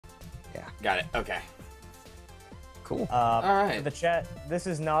Got it. Okay. Cool. Alright. For the chat, this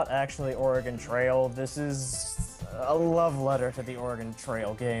is not actually Oregon Trail. This is a love letter to the Oregon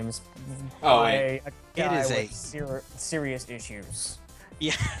Trail games Oh, by wait. a guy is with serious issues.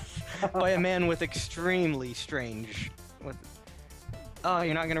 Yeah. By a man with extremely strange... Oh,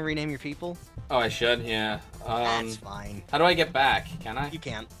 you're not gonna rename your people? Oh, I should, yeah. That's fine. How do I get back? Can I? You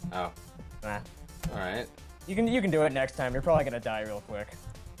can't. Oh. Nah. Alright. You can do it next time. You're probably gonna die real quick.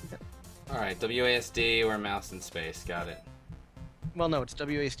 Alright, WASD or mouse and space. Got it. Well, no, it's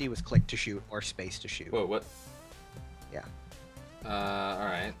WASD with click to shoot or space to shoot. Whoa, what? Yeah.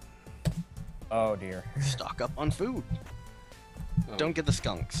 Alright. Oh dear. Stock up on food. Oh. Don't get the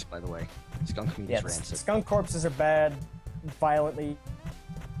skunks, by the way. Skunk meat Yeah, is rancid. skunk corpses are bad. Violently.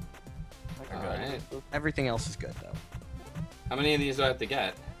 Alright. Everything else is good, though. How many of these do I have to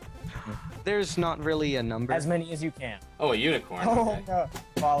get? There's not really a number. As many as you can. Oh, a unicorn. Oh Okay. no.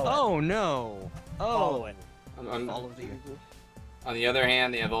 Follow it. Oh, no! Oh! Follow it. Follow the... On the other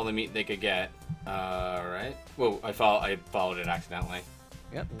hand, they have all the meat they could get. Right? Whoa, I followed it accidentally.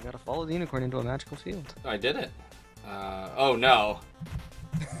 Yep, you gotta follow the unicorn into a magical field. Oh, I did it. Oh no.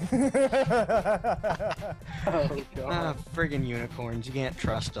 Oh god. Friggin' unicorns, you can't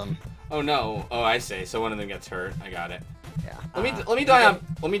trust them. Oh no. Oh, I see. So one of them gets hurt. I got it. Yeah. Let me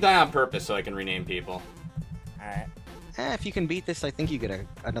die on purpose so I can rename people. Alright. If you can beat this, I think you get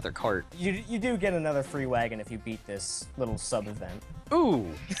another cart. You do get another free wagon if you beat this little sub-event. Ooh!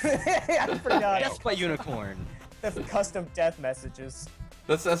 I forgot. Death by unicorn. The custom death messages.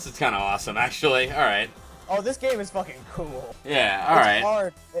 That's kind of awesome, actually. All right. Oh, this game is fucking cool. Yeah. All right. It's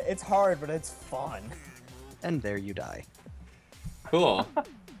hard. It's hard, but it's fun. And there you die. Cool.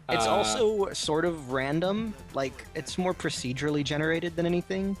 It's also sort of random. Like, it's more procedurally generated than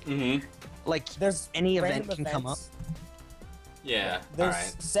anything. Mm-hmm. Like, There's any random event can come up. events. Yeah. There's All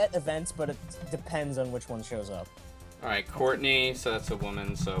right. set events, but it depends on which one shows up. All right. Courtney. So that's a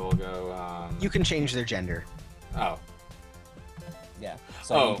woman. So we'll go. You can change their gender. Oh. Yeah.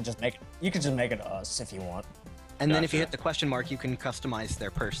 So Oh. you can just make it us if you want. And then if you Gotcha. hit the question mark, you can customize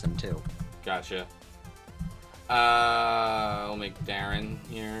their person, too. Gotcha. We'll make Darren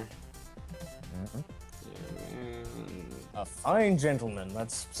here. A fine gentleman.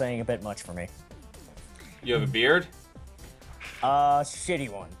 That's saying a bit much for me. You have a beard? Shitty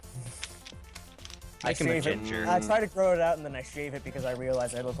one. Make him a shave ginger. it. I try to grow it out and then I shave it because I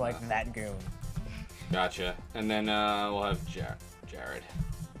realize I look like that goon. Gotcha. And then we'll have Jared.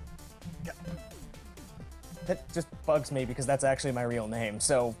 That just bugs me because that's actually my real name.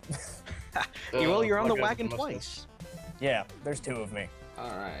 So, You're on the like wagon a- twice. yeah, there's two of me. All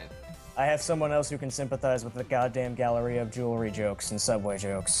right. I have someone else who can sympathize with the goddamn gallery of jewelry jokes and subway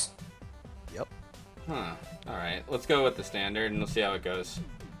jokes. Yep. Huh. All right. Let's go with the standard and we'll see how it goes.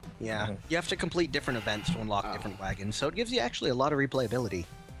 Yeah. Mhm. You have to complete different events to unlock different wagons, so it gives you actually a lot of replayability.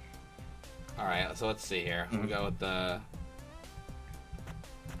 All right. So let's see here. We'll go with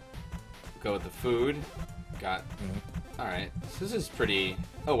the food. Got. All right. So this is pretty.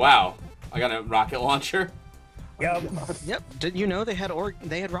 Oh wow. I got a rocket launcher. Yep. Yep. Did you know they had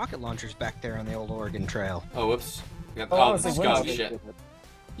rocket launchers back there on the old Oregon Trail? Oh whoops. Got, Oh, oh, honestly, skunk when- shit.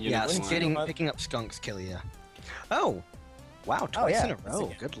 Yeah, Unicorn. picking up skunks kill you. Oh, wow! Oh, Twice yeah, in a that's row.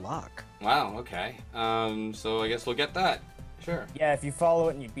 again. Good luck. Wow. Okay. So I guess we'll get that. Sure. Yeah, if you follow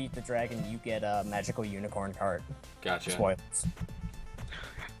it and you beat the dragon, you get a magical unicorn cart. Gotcha. Spoilers.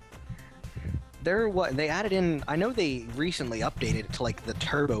 They added in. I know they recently updated it to like the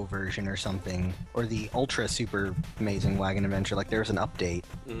turbo version or something, or the ultra super amazing wagon adventure. Like there's an update,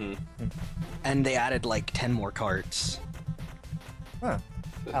 Mm-hmm. and they added like 10 more carts. Huh.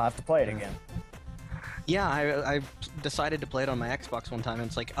 I'll have to play it again. Yeah, I decided to play it on my Xbox one time, and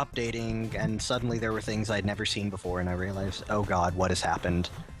it's like updating, and suddenly there were things I'd never seen before, and I realized, oh god, what has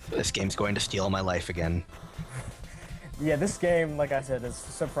happened? This game's going to steal my life again. Yeah, this game, like I said, is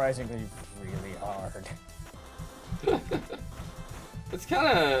surprisingly really hard. It's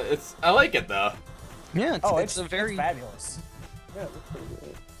kind of. I like it though. Yeah, it's a very. it's fabulous. Yeah, it looks pretty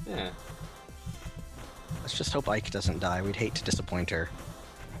good. Yeah. Let's just hope Ike doesn't die. We'd hate to disappoint her.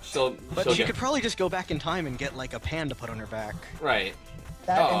 But She'll she get could probably just go back in time and get like a pan to put on her back. right.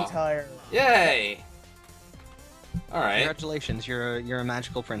 That Aw. entire. Yay! All right. Congratulations, you're a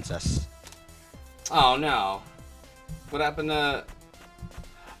magical princess. Oh no. What happened to?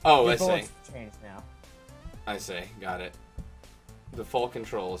 Oh, Your I see. bullets changed now. I see. Got it. The full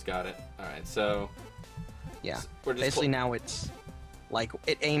controls. Got it. All right. So. Yeah. We're just Basically now it's like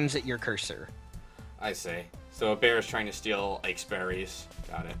it aims at your cursor. I see. So a bear is trying to steal Ike's berries.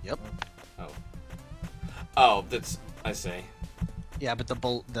 Got it. Yep. Oh. Oh, that's. I see. Yeah, but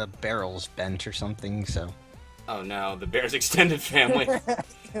the barrel's bent or something, so. Oh no, the bear's extended family.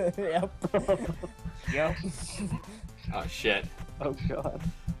 Yep. Yep. Oh shit. Oh god.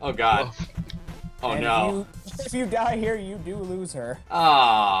 Oh god. Oh And no. If you die here, you do lose her.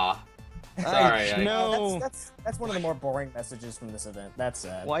 Ah. Sorry. No. That's one of the more boring messages from this event. That's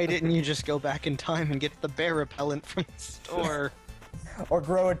sad. Why didn't you just go back in time and get the bear repellent from the store? Or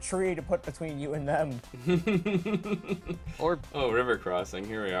grow a tree to put between you and them. Or Oh, river crossing.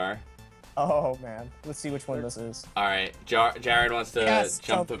 Here we are. Oh man, let's see which one this is. All right, Jared wants to Yes,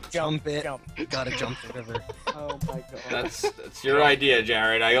 jump the. jump it. Jump. Gotta jump the river. Oh my god. That's your idea,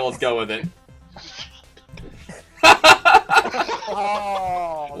 Jared. Let's go with it.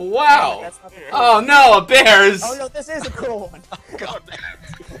 Oh. Wow. That's not the Oh no, a bear's. Oh no, this is a cool one. God.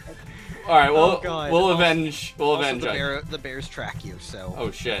 All right, Oh, God. we'll avenge. We'll Also, avenge. the bears track you, so.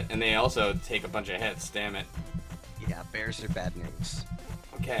 Oh shit, and they also take a bunch of hits. Damn it. Yeah, bears are bad news.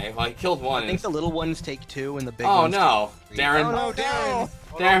 Okay, well I killed one. I think the little ones take 2 and the big Oh ones no, take 3. Darren. Oh no, Darren!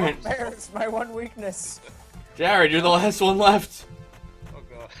 Darren. There's my one weakness. Jared, you're the last one left. Oh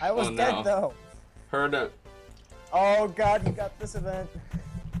god. I was Oh, no. dead though. Heard it. Oh god, you got this event.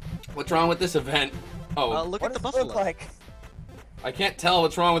 What's wrong with this event? Oh, Look What at the does it look buffalo. like? I can't tell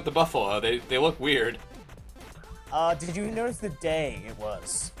what's wrong with the buffalo. They look weird. Did you notice the day it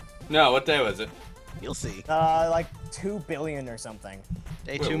was? No, what day was it? You'll see. Like 2 billion or something.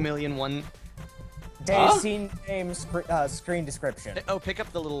 Day Wait, 2,000,001. Day, Huh? scene, name, screen description. Oh, pick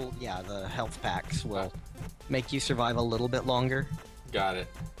up the little, the health packs will make you survive a little bit longer. Got it.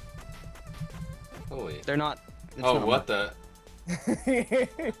 Holy. They're not. It's Oh, not what the?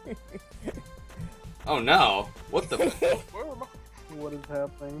 Oh no. What the? Where am I? What is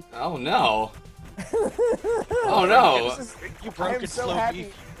happening? Oh no. Oh no. This is- You I broke am it, so slow happy. beef.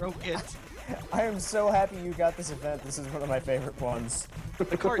 You broke it. I am so happy you got this event. This is one of my favorite ones.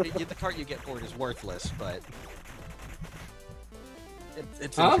 The cart you get for it is worthless, but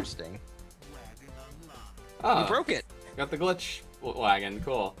it's Huh? interesting. Oh, You broke it. got the glitch wagon.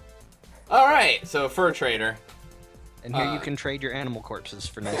 Cool. All right. So fur trader. And here you can trade your animal corpses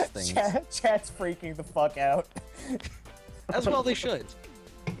for nice things. Chat's freaking the fuck out. As well they should.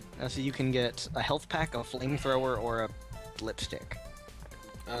 So you can get a health pack, a flamethrower, or a lipstick.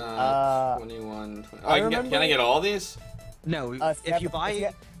 21. 20. Oh, can I get all these? No, if you if you have- buy if you-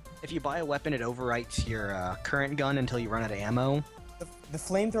 if you buy a weapon, it overwrites your current gun until you run out of ammo. The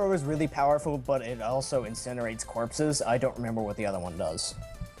flamethrower is really powerful, but it also incinerates corpses. I don't remember what the other one does.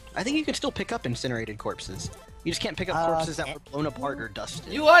 I think you can still pick up incinerated corpses. You just can't pick up corpses that were blown apart or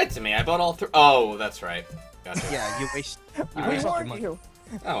dusted. You lied to me. I bought all three. Oh, that's right. Gotcha. Yeah, you waste you I waste all your warned money. you.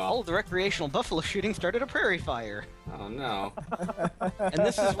 Oh well. All the recreational buffalo shooting started a prairie fire, Oh no. and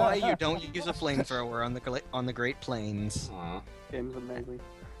this is why you don't use a flamethrower on the Great Plains. Aw. Game's amazing.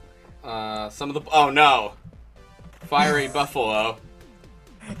 Some of the. Oh no. Fiery buffalo.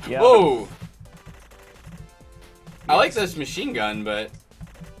 Yeah. Whoa. I like this machine gun, but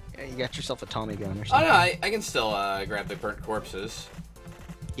Yeah, you got yourself a Tommy gun or oh something. no, I can still grab the burnt corpses.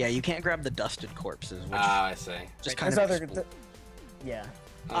 Yeah, you can't grab the dusted corpses, which Ah, I see. just There's kind of. other. expl- Yeah.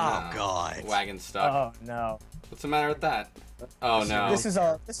 Oh, no. God. Wagon stuck. Oh no. What's the matter with that? Oh no. This is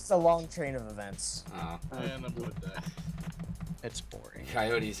a long chain of events. Oh. And I'm with that. It's boring.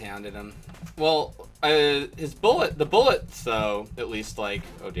 Coyotes hounded him. Well, the bullets though, at least like,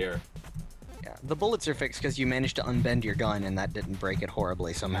 oh dear. Yeah, the bullets are fixed because you managed to unbend your gun and that didn't break it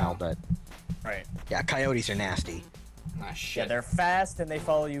horribly somehow. But Right. yeah, coyotes are nasty. Ah Yeah, shit. they're fast and they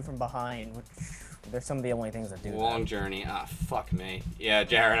follow you from behind, which they're some of the only things that do Long journey. Ah, fuck me. Yeah,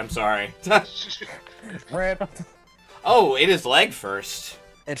 Jared, I'm sorry. that. Rip. Oh, ate his leg first.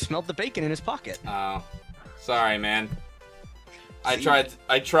 It smelled the bacon in his pocket. Oh, sorry, man. I See?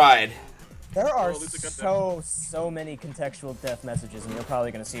 tried. There are at least I got so many contextual death messages, and you're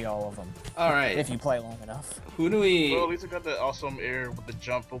probably gonna see all of them All right. if you play long enough. Who do we? Well, at least I got the awesome air with the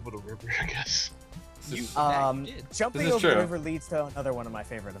jump over the river, I guess. You did. Jumping This is over the true. river leads to another one of my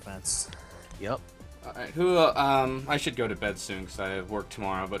favorite events. Yep. All right, who? I should go to bed soon because I have work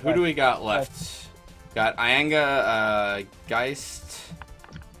tomorrow. But who do we got left? Got Ianga, Geist.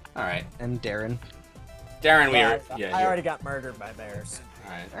 All right, And Darren. Darren. I already got murdered by bears.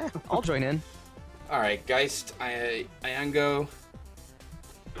 All right. I'll join in. All right, Geist, Iango,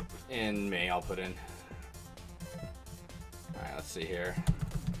 and me. I'll put in. All right, let's see here.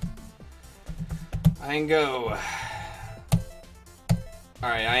 Iango. All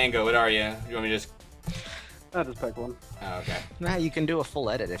right, Iango, what are you? You want me to just? I just pick one. Oh, okay. Nah, you can do a full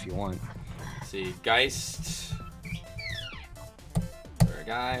edit if you want. Let's see, Geist. For a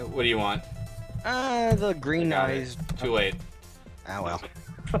guy. What do you want? The green Got it. eyes. Too late. Ah well.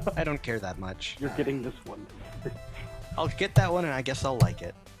 I don't care that much. You're getting this one. I'll get that one and I guess I'll like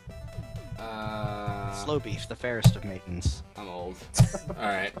it. Slow beef, the fairest of maidens. I'm old.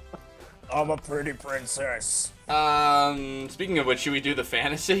 Alright. I'm a pretty princess. Speaking of which, should we do the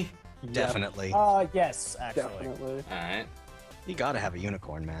fantasy? Definitely. Yes, actually. Definitely. Alright. You gotta have a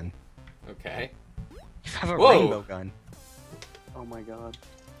unicorn, man. Okay. You have a Whoa. rainbow gun. Oh my god.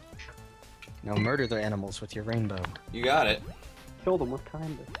 Now murder the animals with your rainbow. You got it. Kill them with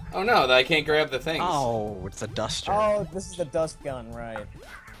kindness. Oh no, I can't grab the things. Oh, it's a duster. Oh, this is the dust gun, right?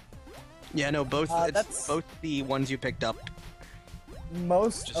 Yeah, no, both that's- both the ones you picked up.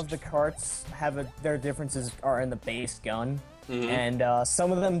 Most of the carts have their differences are in the base gun, and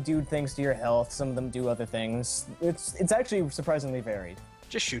some of them do things to your health, some of them do other things. It's actually surprisingly varied.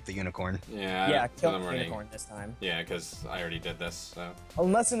 Just shoot the unicorn. Yeah. Yeah, kill I'm the already- unicorn this time. Yeah, because I already did this. So.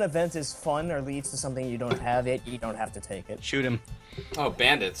 Unless an event is fun or leads to something you don't have it, you don't have to take it. Shoot him. Oh,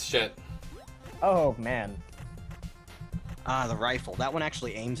 bandits! Shit. Oh man. Ah, the rifle. That one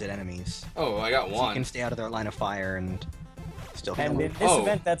actually aims at enemies. Oh, I got So you one. can stay out of their line of fire and still kill And them. in this Oh.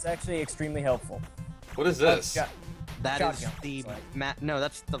 event, that's actually extremely helpful. What is this? Shot- That is shotgun, the it's like- no,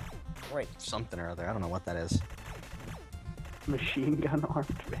 that's the Wait. something or other. I don't know what that is. Machine gun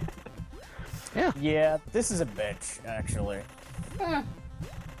armed man. Yeah, this is a bitch, actually. Eh,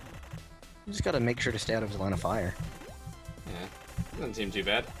 You just gotta make sure to stay out of his line of fire. yeah. Doesn't seem too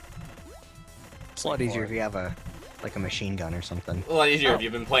bad. It's a lot easier if you have a like a machine gun or something. A lot easier Oh, if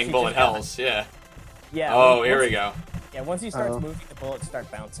you've been playing you Bullet just got Hells. Yeah. Yeah. Oh, once- here we go. Yeah, once you start Oh. moving, the bullets start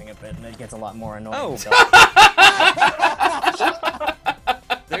bouncing a bit, and it gets a lot more annoying. Oh. So-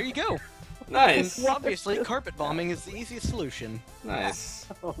 There you go. Nice. Obviously, carpet bombing is the easiest solution. Nice.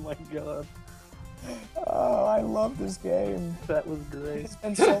 Oh my god. Oh, I love this game. That was great. It's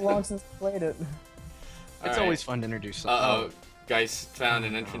been so long since I played it. It's always fun to introduce something. Uh-oh. Guys found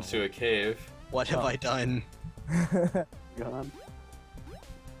an entrance to a cave. What have I done? God.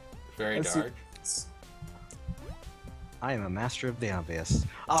 Very Let's see. dark. I am a master of the obvious.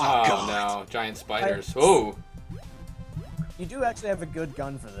 Oh, Oh, God. no. Giant spiders. Oh. You do actually have a good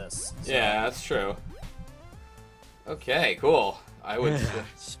gun for this. so- Yeah, that's true. Okay, cool. I would...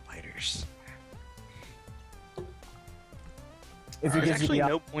 Spiders. If it There's gives you actually the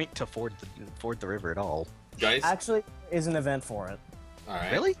no point to ford the river at all. Guys? actually is an event for it.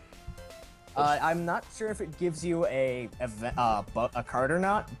 Alright. Really? I'm not sure if it gives you a card or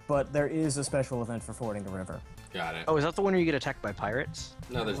not, but there is a special event for fording the river. Got it. Oh, is that the one where you get attacked by pirates?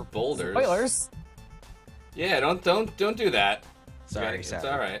 No, there's boulders. Spoilers. Yeah, don't do that. Sorry, It's sorry.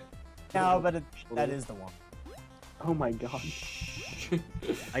 alright. No, but that is the one. Oh my god.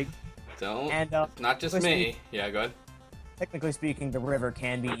 Don't. And Not just listen- me. Yeah, go ahead. technically speaking, the river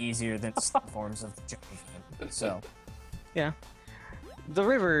can be easier than some forms of the jump event. So Yeah. The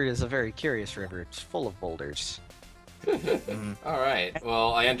river is a very curious river. It's full of boulders. Alright.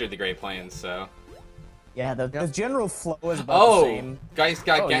 Well, I entered the Great Plains, so... yeah, the general flow is about the Oh! same. Geist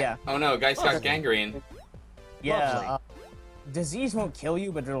got Oh, yeah. Oh no, Geist got Okay. gangrene. Yeah. Lovely. Disease won't kill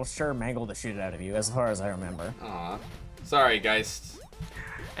you, but it'll sure mangle the shit out of you, as far as I remember. Aw. Sorry, Geist.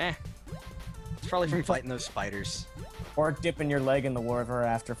 It's probably from fighting those spiders. Or dipping your leg in the river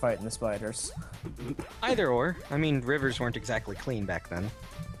after fighting the spiders. Either or. I mean, rivers weren't exactly clean back then.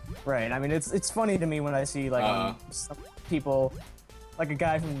 Right. I mean, it's funny to me when I see like some people, like a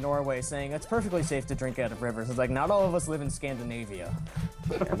guy from Norway, saying it's perfectly safe to drink out of rivers. It's like not all of us live in Scandinavia.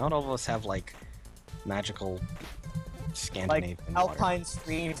 Yeah, not all of us have, like, magical Like Scandinavian water. alpine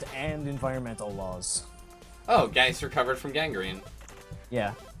streams and environmental laws. Oh, Geist recovered from gangrene.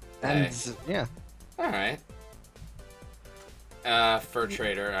 Yeah. And, Hey. yeah. Alright. Fur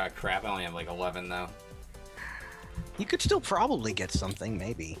trader. Crap, I only have like 11 though. You could still probably get something,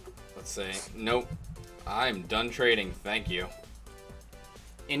 maybe. Let's see. Nope. I'm done trading, thank you.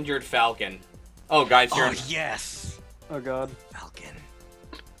 Injured falcon. Oh, guys, you're... Oh, yes! Oh god. Falcon.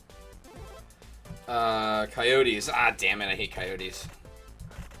 Coyotes. Ah, damn it, I hate coyotes.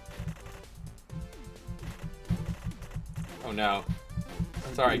 Oh no.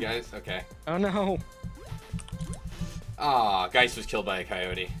 Sorry, guys. Okay. Oh, no. Ah, Geist was killed by a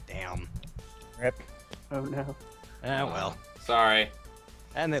coyote. Damn. Rip. Oh no. Ah, well. Sorry.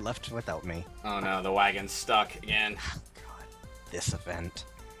 And they left without me. Oh no, the wagon's stuck again. God. This event.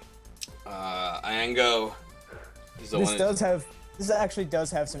 Iango. is the This one- does have. This actually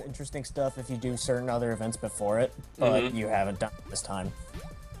does have some interesting stuff if you do certain other events before it, but you haven't done it this time.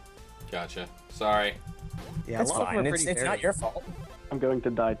 Gotcha. Sorry. Yeah, It's a lot of them fine. are It's pretty not varied. your fault. I'm going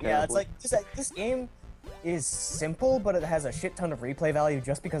to die terribly. Yeah, it's like this game. is simple, but it has a shit ton of replay value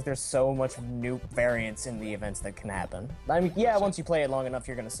just because there's so much new variance in the events that can happen. I mean, yeah, once you play it long enough,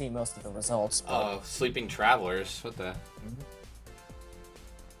 you're gonna see most of the results. But... Oh, sleeping travelers. What the?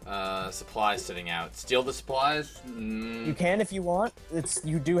 Supplies sitting out. Steal the supplies? Mm. You can if you want.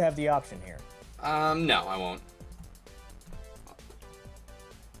 You do have the option here. No, I won't.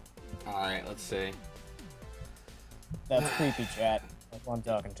 Alright, let's see. That's creepy, chat. That's what I'm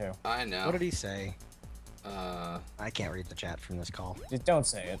talking to. I know. What did he say? I can't read the chat from this call. Just don't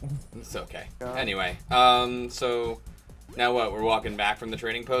say it. It's okay. God. Anyway, so now what? We're walking back from the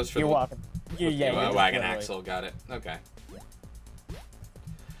trading post for You're the walking. Yeah, you're just wagon literally- axle. Got it. Okay.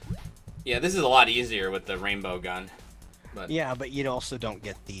 Yeah, this is a lot easier with the rainbow gun. But Yeah, but you also don't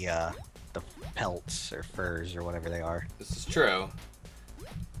get the pelts or furs or whatever they are. this is true.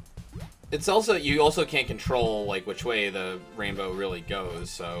 It's also you also can't control like which way the rainbow really goes.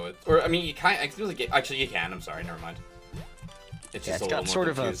 So I mean you kind actually you can. I'm sorry, never mind. It's Yeah, just it's a got little sort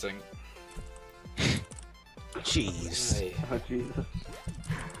more of a- confusing. Jeez. Hey. Oh Jesus.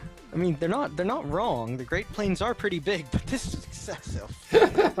 I mean, they're not wrong. The Great Plains are pretty big, but this is excessive.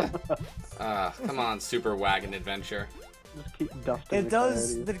 Come on, Super Wagon Adventure. Just keep dusting It the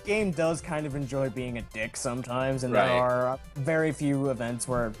does. coyotes. The game does kind of enjoy being a dick sometimes, and Right. there are very few events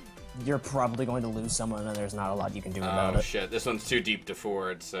where you're probably going to lose someone, and there's not a lot you can do about Oh it. shit, this one's too deep to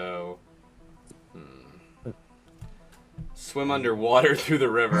ford, so... Swim underwater through the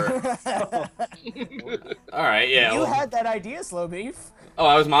river. Alright, yeah. You well- had that idea, slowbeef. Oh,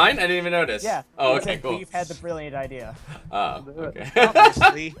 that was mine? I didn't even notice. Yeah. Oh, you okay, said cool. Beef had the brilliant idea. Oh, Do it. okay.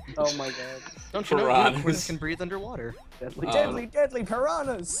 Obviously. Oh my god. Don't you know Piranhas. unicorns can breathe underwater? Deadly. Oh. Deadly, deadly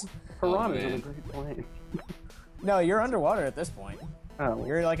piranhas. Piranhas Oh, in man. the Great Plains. No, you're underwater at this point. Oh.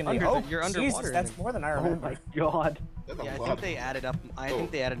 You're like in the You're Jesus, underwater. that's more than I Oh remember. my god. Yeah, I think they added up. I think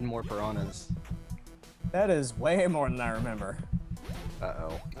they added more piranhas. That is way more than I remember.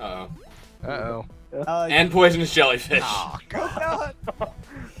 Uh-oh. Uh-oh. Uh-oh. And poisonous jellyfish. Oh, Oh god!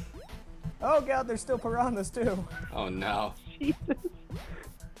 Oh god, there's still piranhas too. Oh no. Jesus.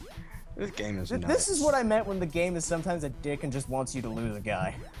 this game is This nuts. is what I meant when the game is sometimes a dick and just wants you to lose a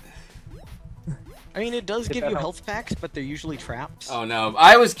guy. I mean, it does give that you helps. health packs, but they're usually traps. Oh no.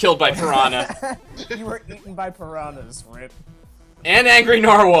 I was killed by piranha. You were eaten by piranhas, Rip. And angry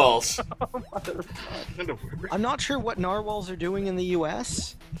narwhals. I'm not sure what narwhals are doing in the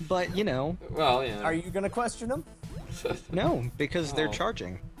U.S., but you know, Well, yeah. Are you gonna question them? no, because they're Oh.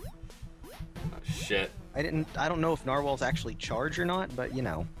 charging. Oh, shit. I don't know if narwhals actually charge or not, but you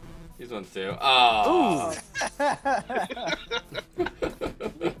know. These ones do. Oh.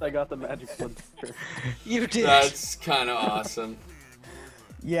 At least I got the magic blood picture. You did. That's kind of awesome.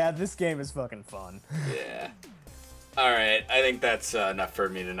 Yeah, this game is fucking fun. Yeah. Alright, I think that's enough for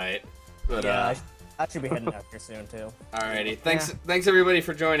me tonight. But, Yeah, I should be heading out here soon too. alrighty. Thanks everybody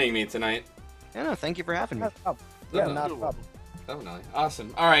for joining me tonight. Yeah, no, thank you for having me. Not a problem. Yeah, No, not a problem. Definitely.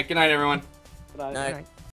 Awesome. Alright, good night everyone. But I, Night. Good night.